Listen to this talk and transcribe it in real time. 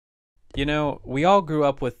We all grew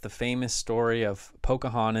up with the famous story of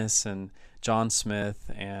Pocahontas and John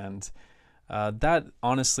Smith, and that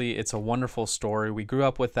honestly, it's a wonderful story. We grew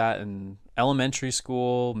up with that in elementary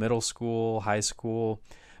school, middle school, high school.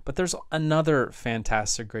 But there's another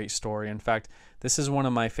fantastic, great story. In fact, this is one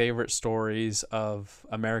of my favorite stories of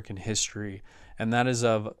American history, and that is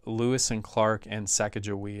of Lewis and Clark and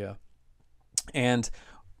Sacagawea. And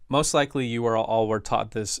most likely you are all were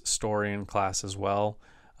taught this story in class as well.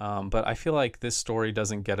 But I feel like this story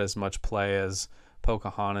doesn't get as much play as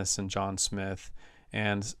Pocahontas and John Smith.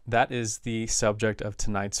 And that is the subject of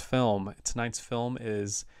tonight's film. Tonight's film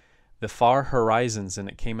is The Far Horizons, and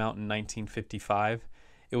it came out in 1955.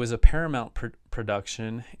 It was a Paramount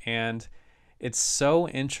production, and it's so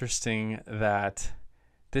interesting that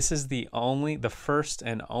this is the first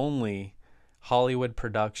and only Hollywood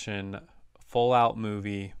production, full-out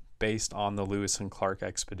movie based on the Lewis and Clark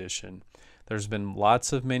expedition. There's been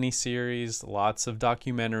lots of miniseries, lots of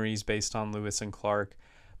documentaries based on Lewis and Clark,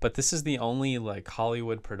 but this is the only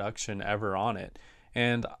Hollywood production ever on it.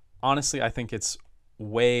 And honestly, I think it's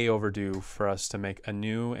way overdue for us to make a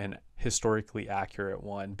new and historically accurate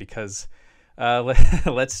one, because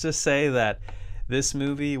let's just say that this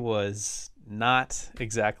movie was not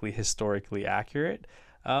exactly historically accurate.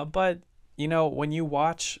 But when you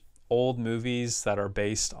watch old movies that are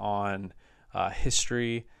based on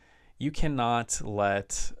history, you cannot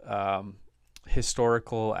let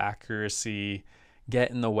historical accuracy get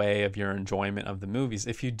in the way of your enjoyment of the movies.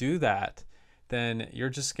 If you do that, then you're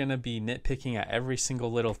just going to be nitpicking at every single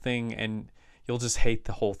little thing, and you'll just hate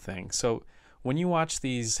the whole thing. So when you watch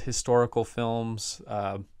these historical films,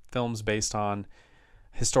 films based on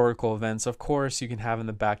historical events, of course you can have in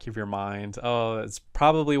the back of your mind, oh, it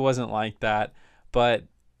probably wasn't like that, but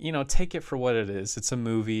take it for what it is. It's a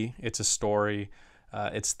movie, it's a story.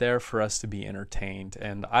 It's there for us to be entertained,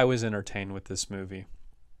 and I was entertained with this movie.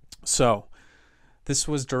 So this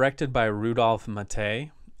was directed by Rudolph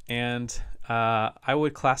Maté, and I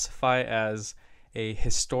would classify as a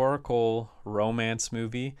historical romance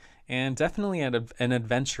movie and definitely an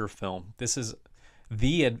adventure film.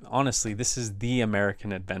 Honestly, this is the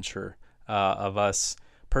American adventure of us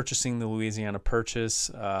purchasing the Louisiana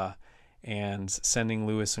Purchase and sending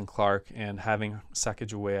Lewis and Clark and having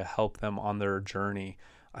Sacagawea help them on their journey.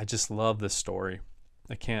 I just love this story.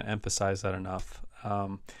 I can't emphasize that enough.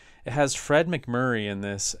 It has Fred MacMurray in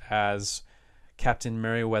this as Captain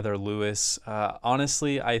Meriwether Lewis.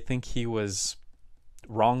 Honestly, I think he was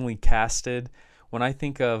wrongly casted. When I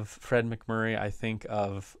think of Fred MacMurray, I think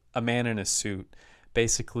of a man in a suit,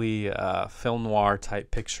 basically film noir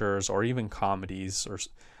type pictures or even comedies. Or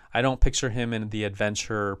I don't picture him in the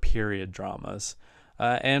adventure period dramas.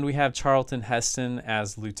 And we have Charlton Heston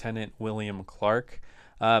as Lieutenant William Clark.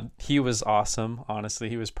 He was awesome. Honestly,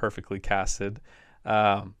 he was perfectly casted.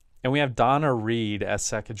 And we have Donna Reed as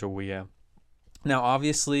Sacagawea. Now,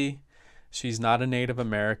 obviously, she's not a Native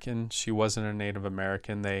American. She wasn't a Native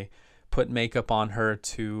American. They put makeup on her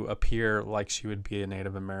to appear like she would be a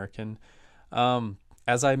Native American.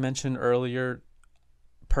 As I mentioned earlier,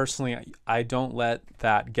 personally, I don't let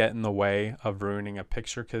that get in the way of ruining a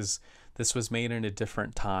picture, because this was made in a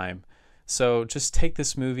different time. So just take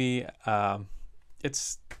this movie.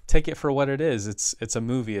 Take it for what it is. It's a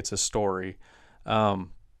movie. It's a story.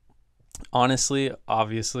 Honestly,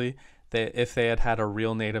 obviously, if they had a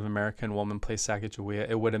real Native American woman play Sacagawea,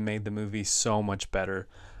 it would have made the movie so much better.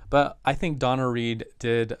 But I think Donna Reed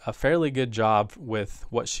did a fairly good job with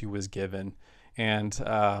what she was given. And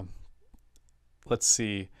let's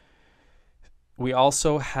see. We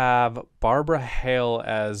also have Barbara Hale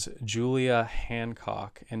as Julia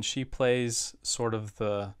Hancock, and she plays sort of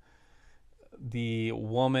the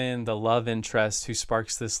woman, the love interest who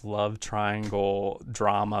sparks this love triangle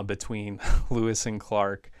drama between Lewis and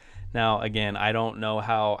Clark. Now, again, I don't know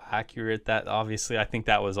how accurate that, obviously, I think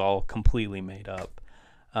that was all completely made up.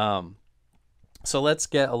 So let's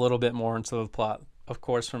get a little bit more into the plot. Of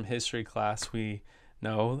course, from history class, we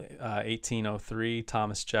know 1803,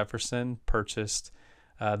 Thomas Jefferson purchased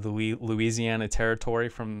the Louisiana Territory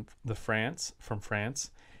from France,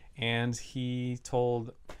 and he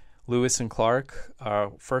told Lewis and Clark,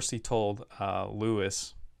 first he told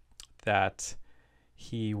Lewis that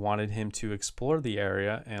he wanted him to explore the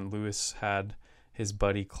area, and Lewis had his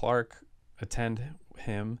buddy Clark attend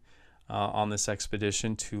him on this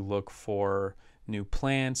expedition to look for new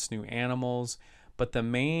plants, new animals. But the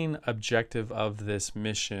main objective of this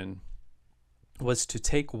mission was to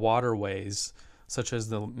take waterways such as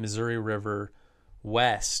the Missouri River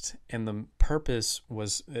west, and the purpose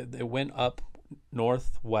was it went up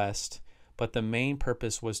northwest, but the main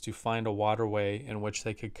purpose was to find a waterway in which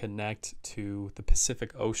they could connect to the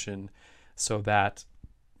Pacific Ocean so that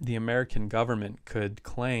the American government could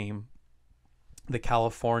claim the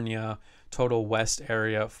California total west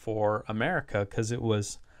area for America because it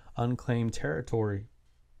was unclaimed territory.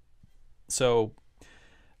 So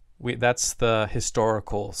that's the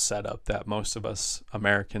historical setup that most of us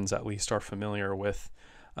Americans at least are familiar with.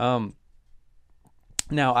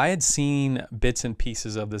 Now, I had seen bits and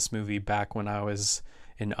pieces of this movie back when I was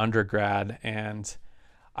in undergrad, and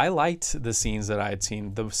I liked the scenes that I had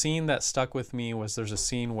seen. The scene that stuck with me was there's a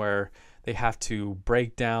scene where they have to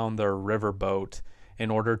break down their riverboat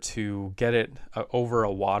in order to get it over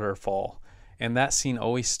a waterfall. And that scene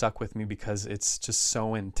always stuck with me because it's just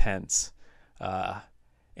so intense.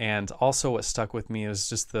 And also what stuck with me is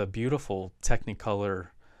just the beautiful Technicolor.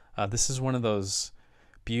 This is one of those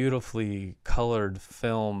beautifully colored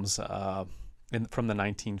films from the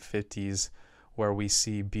 1950s where we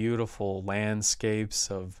see beautiful landscapes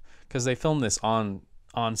because they filmed this on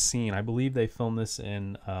scene. I believe they filmed this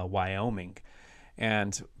in Wyoming,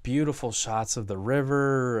 and beautiful shots of the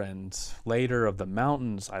river and later of the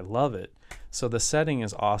mountains. I love it. So the setting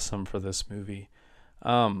is awesome for this movie.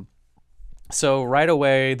 So right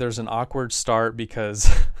away there's an awkward start because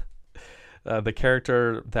the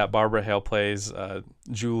character that Barbara Hale plays,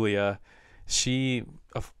 Julia, she's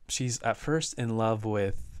at first in love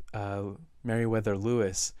with Meriwether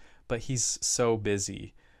Lewis, but he's so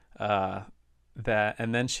busy and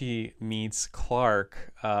then she meets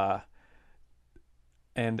Clark,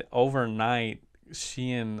 and overnight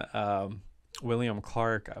she and William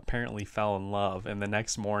Clark apparently fell in love, and the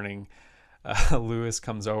next morning Lewis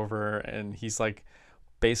comes over and he's like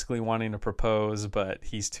basically wanting to propose, but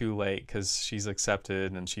he's too late because she's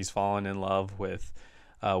accepted and she's fallen in love with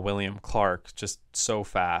William Clark just so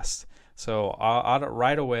fast. So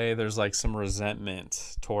right away there's like some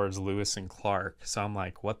resentment towards Lewis and Clark. So I'm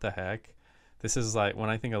like, what the heck? This is like,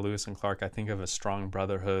 when I think of Lewis and Clark, I think of a strong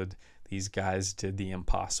brotherhood. These guys did the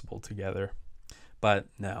impossible together. But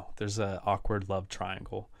no, there's an awkward love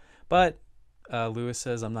triangle. But Lewis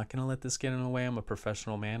says, I'm not going to let this get in the way. I'm a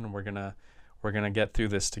professional man, and we're going to get through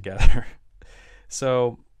this together.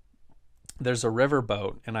 So there's a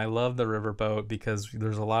riverboat, and I love the riverboat because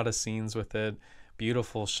there's a lot of scenes with it,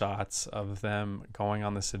 beautiful shots of them going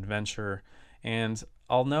on this adventure. And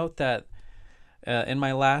I'll note that in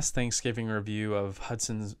my last Thanksgiving review of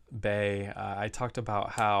Hudson's Bay, I talked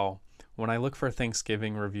about how when I look for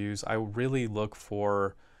Thanksgiving reviews, I really look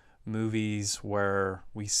for movies where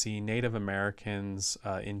we see Native Americans,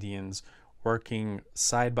 Indians, working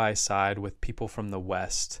side by side with people from the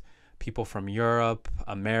West, people from Europe,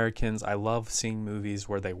 Americans. I love seeing movies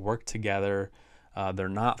where they work together, they're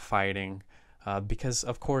not fighting, because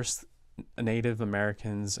of course Native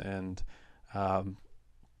Americans and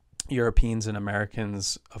Europeans and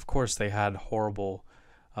Americans, of course they had horrible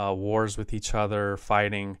wars with each other,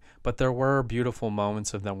 fighting, but there were beautiful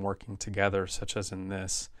moments of them working together, such as in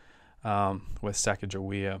this with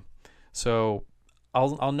Sacagawea. So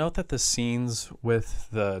I'll note that the scenes with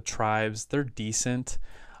the tribes, they're decent.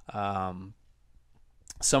 Some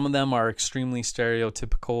of them are extremely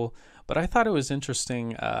stereotypical, but I thought it was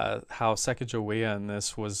interesting how Sacagawea in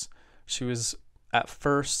this she was at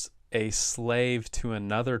first a slave to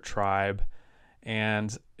another tribe,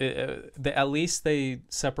 and at least they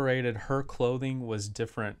separated. Her clothing was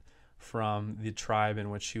different from the tribe in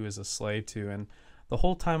which she was a slave to, and the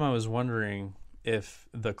whole time I was wondering if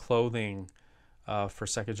the clothing for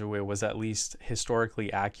Sacagawea was at least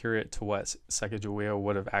historically accurate to what Sacagawea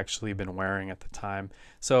would have actually been wearing at the time.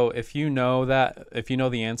 So if you know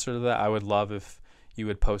the answer to that, I would love if you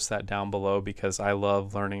would post that down below, because I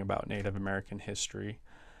love learning about Native American history.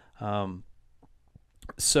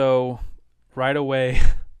 So right away,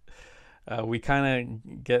 we kind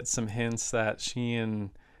of get some hints that she and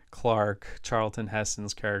Clark, Charlton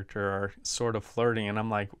Heston's character, are sort of flirting, and I'm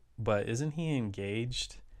like, but isn't he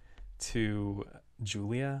engaged to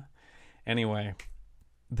Julia? Anyway,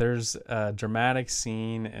 there's a dramatic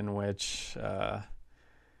scene in which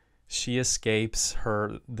she escapes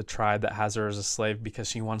the tribe that has her as a slave because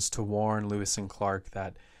she wants to warn Lewis and Clark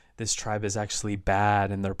that this tribe is actually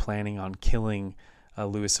bad and they're planning on killing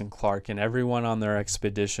Lewis and Clark, and everyone on their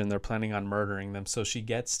expedition, they're planning on murdering them. So she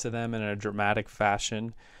gets to them in a dramatic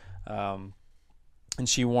fashion, and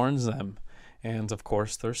she warns them, and of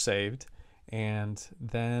course they're saved. And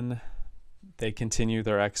then they continue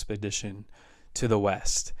their expedition to the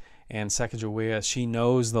west. And Sacagawea, she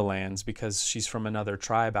knows the lands because she's from another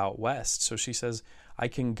tribe out west. So she says, I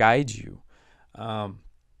can guide you.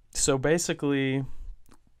 So basically,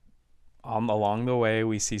 along the way,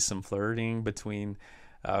 we see some flirting between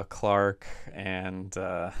Clark and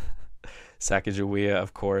Sacagawea.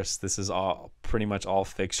 Of course, this is all pretty much all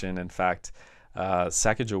fiction. In fact,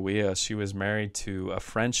 Sacagawea, she was married to a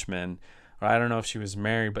Frenchman. Or I don't know if she was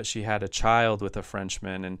married, but she had a child with a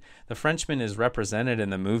Frenchman. And the Frenchman is represented in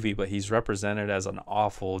the movie, but he's represented as an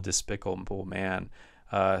awful, despicable man.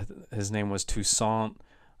 His name was Toussaint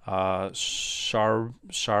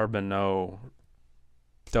Charbonneau.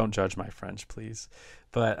 Don't judge my French, please.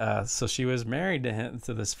 But so she was married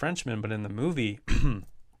to this Frenchman, but in the movie,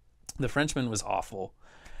 the Frenchman was awful.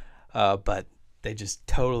 But they just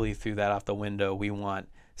totally threw that out the window. We want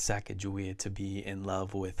Sacagawea to be in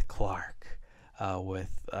love with Clark, with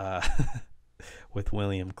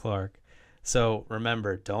William Clark. So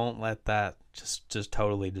remember, don't let that just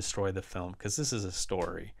totally destroy the film, because this is a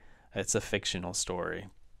story. It's a fictional story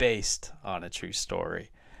based on a true story.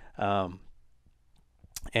 And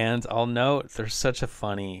I'll note there's such a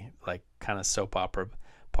funny, like, kind of soap opera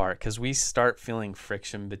part, because we start feeling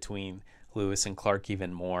friction between Lewis and Clark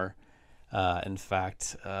even more. In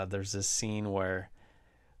fact, there's this scene where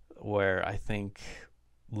I think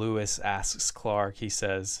Lewis asks Clark, he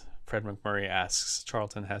says, Fred MacMurray asks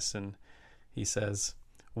Charlton Heston, he says,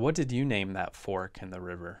 "What did you name that fork in the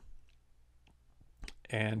river?"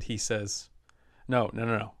 And he says, no,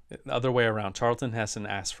 the other way around. Charlton Heston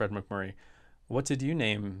asks Fred MacMurray, "What did you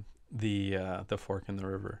name the fork in the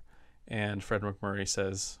river?" And Fred MacMurray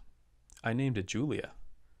says, "I named it Julia.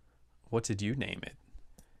 What did you name it?"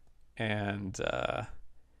 And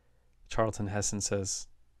Charlton Heston says,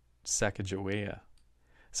 "Sacagawea."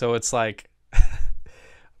 So it's like,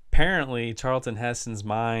 apparently Charlton Heston's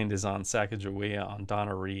mind is on Sacagawea, on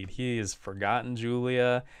Donna Reed. He has forgotten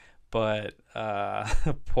Julia, but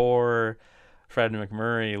poor Fred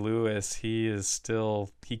MacMurray, Lewis, he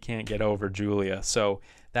can't get over Julia. So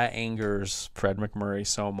that angers Fred MacMurray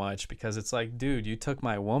so much, because it's like, dude, you took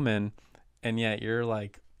my woman, and yet you're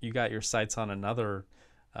like, you got your sights on another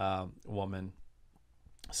woman.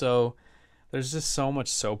 So there's just so much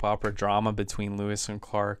soap opera drama between Lewis and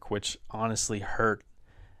Clark, which honestly hurt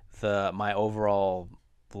my overall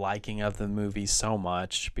liking of the movie so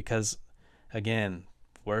much, because again,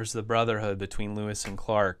 where's the brotherhood between Lewis and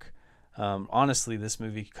Clark? Honestly, this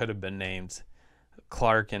movie could have been named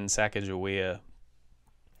Clark and Sacagawea,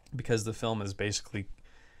 because the film is basically,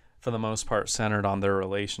 for the most part, centered on their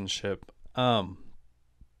relationship.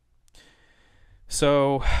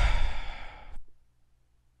 So,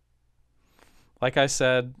 like I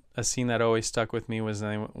said, a scene that always stuck with me was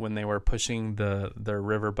when they were pushing their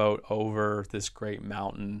riverboat over this great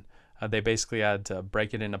mountain. They basically had to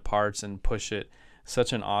break it into parts and push it.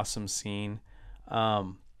 Such an awesome scene.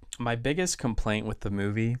 My biggest complaint with the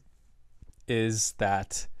movie is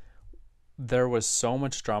that there was so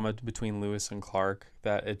much drama between Lewis and Clark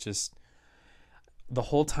that it just, the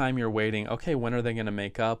whole time you're waiting, okay, when are they going to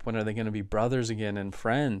make up? When are they going to be brothers again and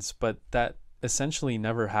friends? But that essentially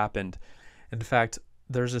never happened. In fact,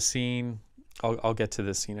 there's a scene, I'll get to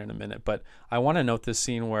this scene in a minute, but I want to note this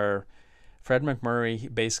scene where Fred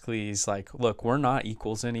MacMurray basically is like, look, we're not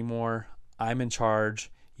equals anymore. I'm in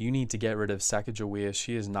charge. You need to get rid of Sacagawea.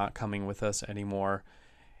 She is not coming with us anymore.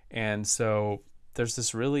 And so there's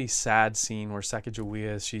this really sad scene where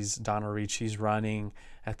Sacagawea, she's Donna Reed, she's running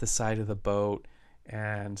at the side of the boat,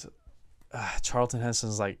 and Charlton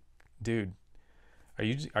Heston's like, dude, are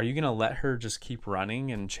you gonna let her just keep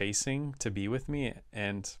running and chasing to be with me?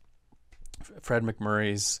 And Fred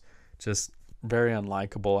MacMurray's just very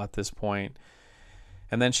unlikable at this point.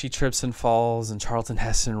 And then she trips and falls, and Charlton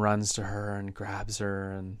Heston runs to her and grabs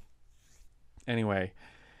her. And anyway,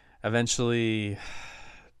 eventually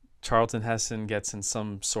Charlton Heston gets in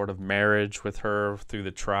some sort of marriage with her through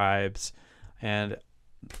the tribes. And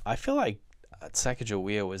I feel like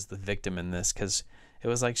Sacagawea was the victim in this, because it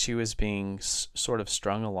was like she was being sort of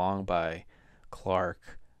strung along by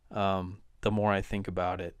Clark, the more I think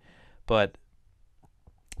about it. But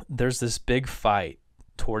there's this big fight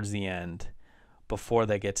towards the end before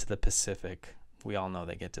they get to the Pacific. We all know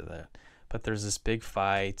they get to that. But there's this big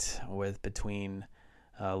fight between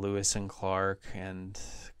Lewis and Clark, and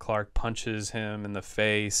Clark punches him in the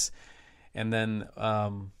face. And then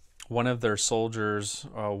one of their soldiers,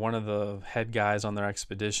 one of the head guys on their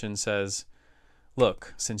expedition says,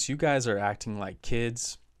 look, since you guys are acting like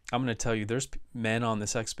kids, I'm going to tell you there's men on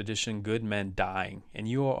this expedition, good men dying, and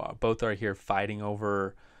both are here fighting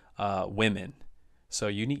over women. So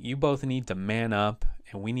you both need to man up,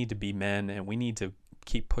 and we need to be men, and we need to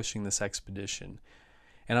keep pushing this expedition.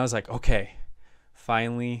 And I was like, okay,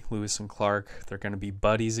 finally, Lewis and Clark, they're going to be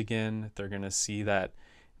buddies again. They're going to see that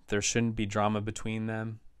there shouldn't be drama between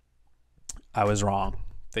them. I was wrong.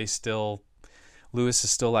 Lewis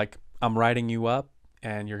is still like, I'm writing you up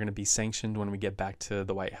and you're going to be sanctioned when we get back to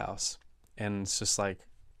the White House. And it's just like,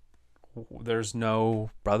 there's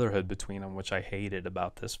no brotherhood between them, which I hated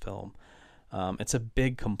about this film. It's a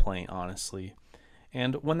big complaint, honestly.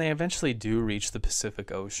 And when they eventually do reach the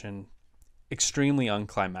Pacific Ocean, extremely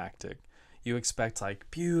unclimactic. You expect like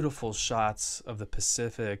beautiful shots of the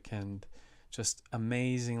Pacific and just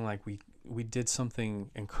amazing, like we did something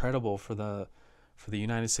incredible for the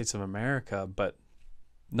United States of America, but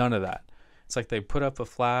none of that. It's like they put up a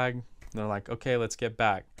flag and they're like, okay, let's get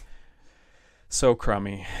back. So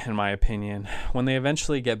crummy, in my opinion. When they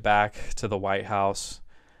eventually get back to the White House,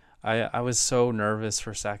 I was so nervous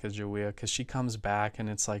for Sacagawea because she comes back and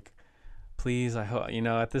it's like, please, I hope,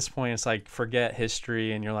 at this point it's like, forget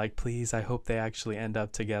history, and you're like, please, I hope they actually end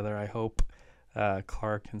up together. I hope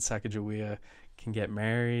Clark and Sacagawea can get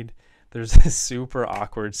married. There's this super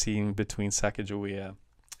awkward scene between Sacagawea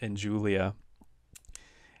and Julia,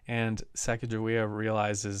 and Sacagawea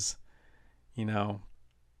realizes,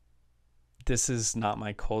 this is not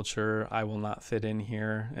my culture. I will not fit in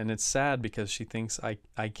here. And it's sad because she thinks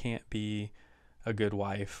I can't be a good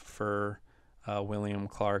wife for William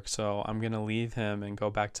Clark. So I'm going to leave him and go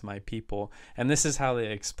back to my people. And this is how they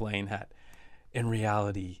explain that in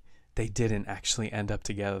reality, they didn't actually end up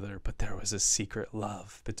together, but there was a secret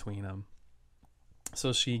love between them.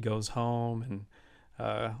 So she goes home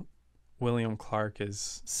and William Clark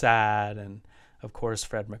is sad. And of course,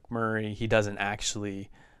 Fred MacMurray, he doesn't actually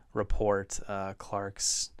report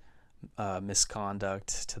Clark's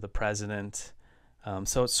misconduct to the president.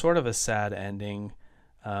 So it's sort of a sad ending.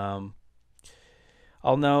 I'll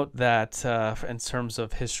note that in terms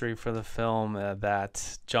of history for the film,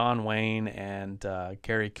 that John Wayne and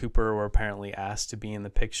Gary Cooper were apparently asked to be in the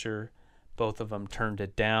picture. Both of them turned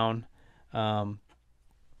it down. And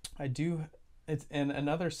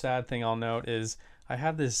another sad thing I'll note is I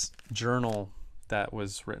have this journal that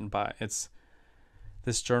was written by,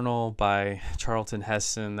 this journal by Charlton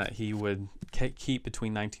Heston that he would keep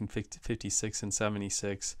between 1956 and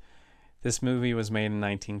 76. This movie was made in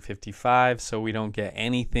 1955, so we don't get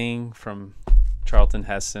anything from Charlton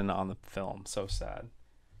Heston on the film. So sad,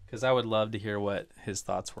 because I would love to hear what his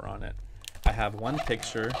thoughts were on it. I have one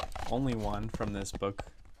picture, only one, from this book.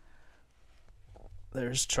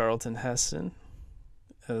 There's Charlton Heston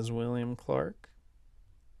as William Clark.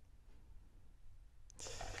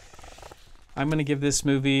 I'm going to give this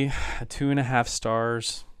movie 2.5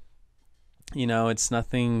 stars. It's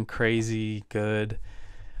nothing crazy good.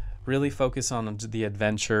 Really focus on the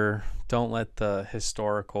adventure. Don't let the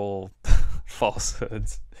historical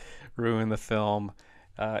falsehoods ruin the film.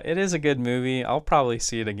 It is a good movie. I'll probably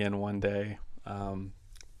see it again one day.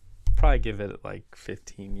 Probably give it like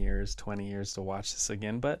 15 years, 20 years to watch this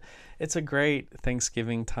again. But it's a great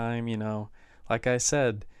Thanksgiving time, Like I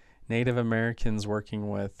said, Native Americans working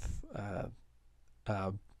with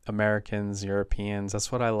Americans, Europeans.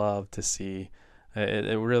 That's what I love to see.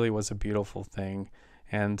 It really was a beautiful thing.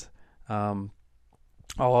 And I'll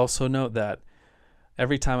also note that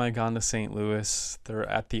every time I've gone to St. Louis, they're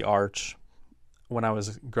at the Arch. When I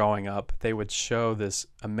was growing up, they would show this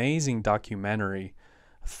amazing documentary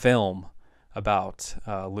film about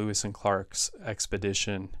Lewis and Clark's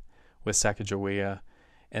expedition with Sacagawea.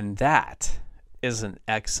 And that is an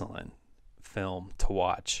excellent film to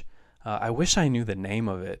watch. I wish I knew the name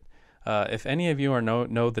of it. If any of you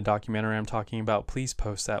know the documentary I'm talking about, please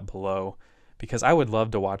post that below, because I would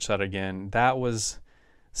love to watch that again. That was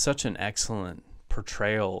such an excellent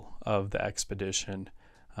portrayal of the expedition.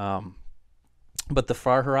 But the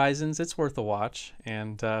Far Horizons, it's worth a watch.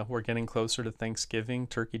 And we're getting closer to Thanksgiving,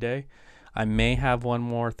 Turkey Day. I may have one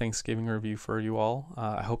more Thanksgiving review for you all.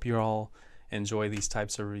 I hope you all enjoy these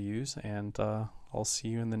types of reviews, and I'll see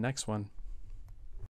you in the next one.